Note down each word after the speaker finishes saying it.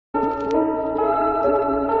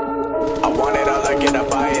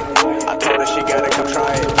her she gotta come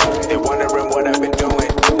try it. They wondering what I've been doing.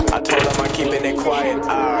 I told them I'm keeping it quiet.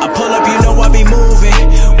 I pull up, you know I be moving.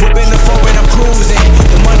 Whipping the foreign, I'm cruising.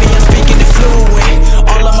 The money I'm speaking is fluent.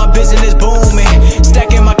 All of my business booming.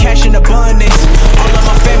 Stacking my cash in abundance. All of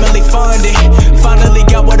my family funded. Finally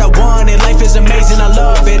got what I wanted. Life is amazing, I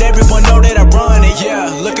love it. Everyone know that I run it. Yeah,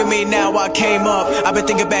 look at me now, I came up. I've been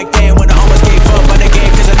thinking back then when I almost gave up on the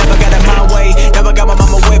game, cause I never got it my way. Now I got my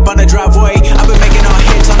mama whip on the driveway. I've been making all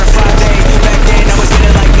hits on a Friday. Back then I was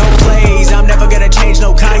getting like no plays. I'm never gonna change,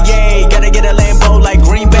 no Kanye. Gotta get a Lambo like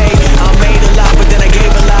Green Bay. I made a lot, but then I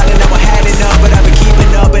gave a lot. And now I had enough, but I've been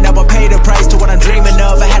keeping up. And now I pay the price to what I'm dreaming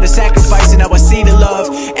of. I had to sacrifice and now I see the love.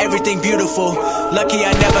 Everything beautiful. Lucky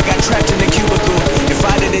I never got trapped in a cubicle. If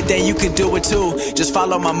I did it, then you could do it too. Just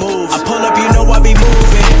follow my moves. I pull up, you know I be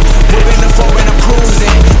moving. Whipping the foreign, I'm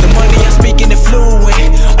cruising. The money I'm speaking is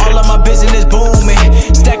fluent.